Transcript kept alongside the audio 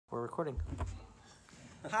we're recording.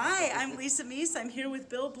 Hi, I'm Lisa Meese. I'm here with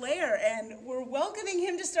Bill Blair, and we're welcoming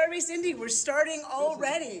him to Starbase Indy. We're starting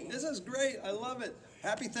already. This is great. I love it.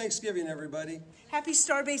 Happy Thanksgiving, everybody. Happy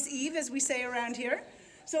Starbase Eve, as we say around here.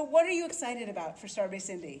 So what are you excited about for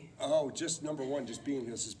Starbase Indy? Oh, just number one, just being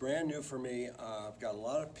here. This is brand new for me. I've got a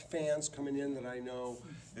lot of fans coming in that I know.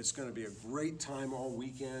 It's going to be a great time all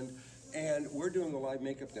weekend. And we're doing the live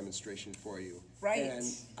makeup demonstration for you. Right. And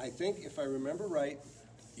I think, if I remember right,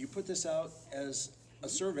 you put this out as a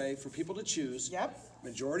survey for people to choose. Yep.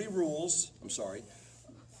 Majority rules, I'm sorry.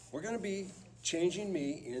 We're going to be changing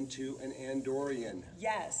me into an Andorian.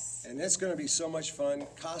 Yes. And it's going to be so much fun,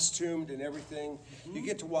 costumed and everything. You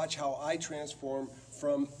get to watch how I transform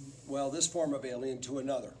from, well, this form of alien to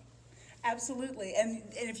another. Absolutely. And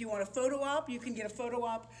if you want a photo op, you can get a photo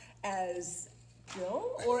op as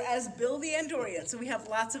Bill or as Bill the Andorian. So we have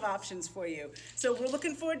lots of options for you. So we're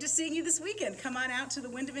looking forward to seeing you this weekend. Come on out to the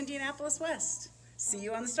Wind of Indianapolis West. See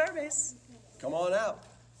you on the Starbase. Come on out.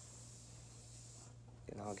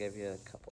 And I'll give you a couple.